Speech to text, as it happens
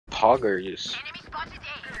hoggers.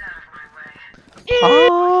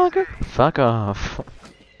 Hogger. Fuck off.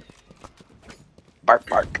 Bark,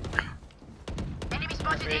 bark.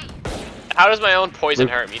 How does my own poison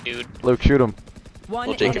Luke. hurt me, dude? Luke, shoot him.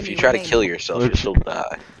 Well, Jake, if you try to kill yourself, Luke. you'll still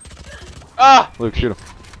die. Ah! Luke, shoot him.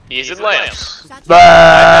 He's in lamps.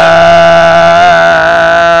 I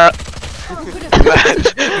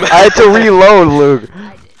had to reload, Luke.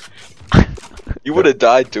 You would have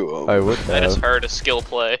died to him. I would I just have. heard a skill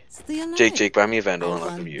play. Jake, buy me a Vandal and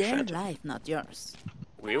I'll give you a Phantom. Life, not yours.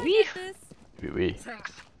 Wee wee. Oui, oui.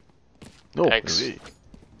 No, Thanks. oui, oui.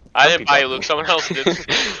 I didn't buy you, Luke. Someone else did.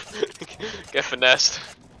 Get finessed.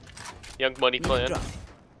 Young Money Clan.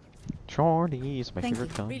 Jordy's my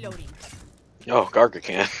favorite gun. Oh, Garga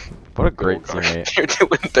can. What a great Garga. teammate. You're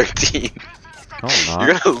doing 13. No, I'm not.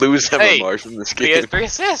 You're gonna lose Hey, MMRs from this He game. has 3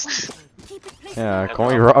 assists. Yeah, call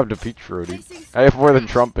me Rob the Peach Roadie. I have more than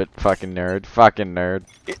Trumpet, fucking nerd. Fucking nerd.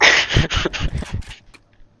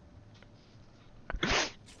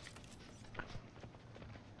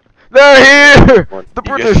 They're here! What? The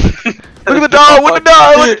You British! get- Look at the dog! Look at the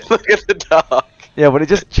dog! Look at the dog! Yeah, when it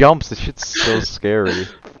just jumps, the shit's so scary.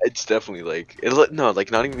 It's definitely like no,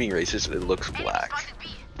 like not even being racist. It looks black.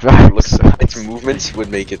 It Facts. looks, its movements would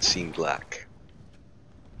make it seem black.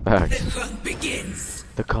 Facts. hunt begins.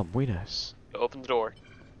 The come winners. Open the door.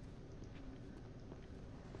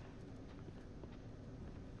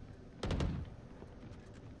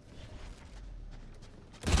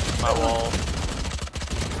 My wall.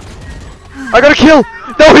 I got a kill!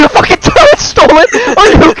 No, your fucking turret stole it!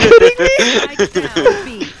 Are you kidding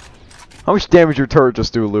me? How much damage your turret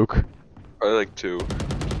just do, Luke? Probably like 2.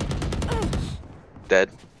 Dead.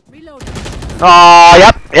 Oh,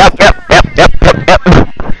 yep.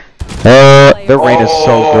 Their rain is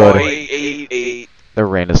so good. 8. Their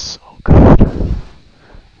rain is so good.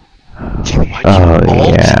 Oh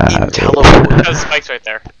yeah. Teleport. There's spikes right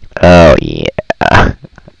there. Oh, yeah.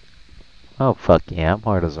 Oh, fuck yeah, I'm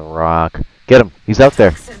hard as a rock. Get him, he's out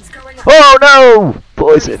there. Oh, no!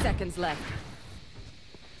 Poison. Seconds left.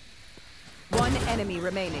 One enemy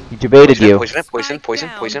remaining. He debated you. Poison.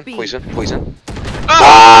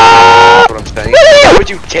 Ah! That's what I'm saying. Why would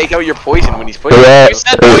you take out your poison when he's pushing? You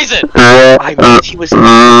said poison! I mean, he was.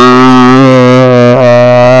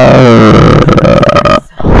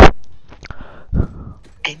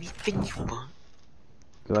 Anything you want.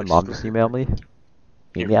 Did my mom just email me?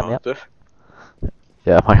 Your Email me? Honda.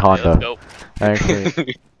 Yeah, my Okay, let's Honda. go.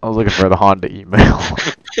 Actually, I was looking for the Honda email.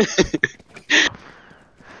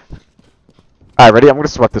 Alright, ready? I'm gonna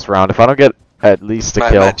sweat this round. If I don't get at least a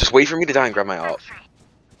kill. Matt, just wait for me to die and grab my ult.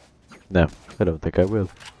 No, I don't think I will.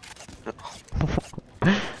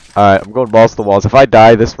 Alright, I'm going balls to the walls. If I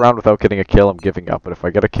die this round without getting a kill, I'm giving up. But if I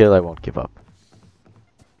get a kill, I won't give up.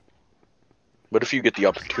 What if you get the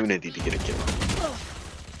opportunity to get a kill?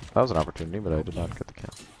 That was an opportunity, but I did not get the kill.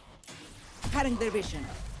 Cutting their vision.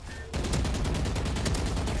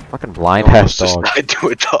 Fucking blind I ass almost just dog. died to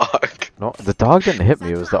a dog. No, the dog didn't hit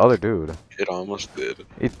me. It was the other dude. It almost did.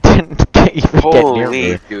 It didn't even get near me.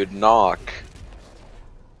 Holy, dude, knock.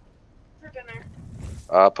 For dinner.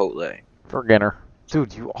 Potle. For dinner.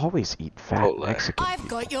 Dude, you always eat fat Chipotle. Mexican I've food.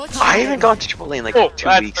 got your I haven't gone to Chipotle in like Oh, 2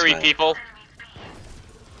 that's weeks. 3 man. people.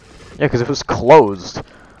 Yeah, because it was closed.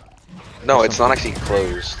 No, it's not actually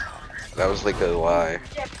closed. That was like a lie.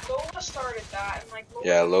 Yeah, Lola started that. And, like,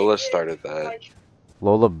 Yeah, Lola made it, started that. Like,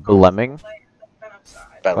 Lola Blemming? been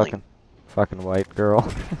outside. Belling. Fucking white girl.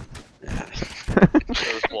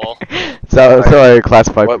 There's wall. So I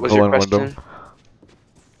classify What was people your in Wyndham. question?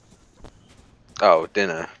 Oh,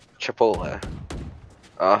 dinner. Chipotle.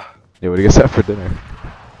 Yeah, what do you guys have for dinner?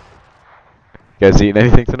 You guys eating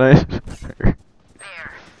anything tonight?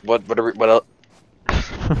 What else?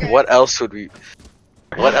 What else would we?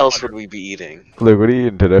 What else would we be eating? Luke, what are you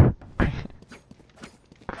eating today?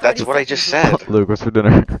 That's what I just said. Luke, what's for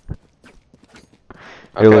dinner?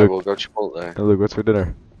 Okay, Luke. we'll go Chipotle. Hey, Luke, what's for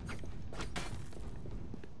dinner?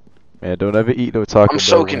 Man, don't ever eat no Taco I'm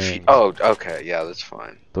so Bell confused. wings. Oh, okay, yeah, that's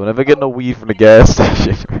fine. Don't ever get no weed from the gas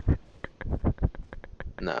station.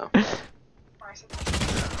 No.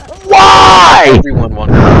 Why? Everyone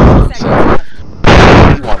wants to kill himself.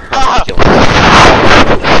 Everyone wants to kill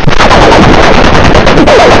himself.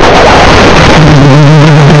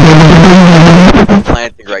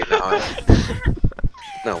 Planting right now.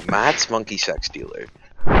 No, Matt's monkey sex dealer.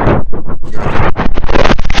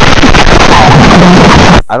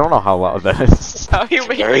 I don't know how loud that is. How you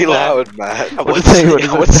making Very that? loud, Matt. What What, does it- what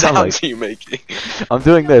does it what sound sounds like? are you making? I'm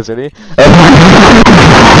doing this, ready?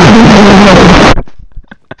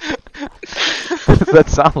 What does that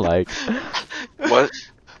sound like? What?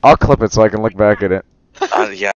 I'll clip it so I can look back at it. Yeah.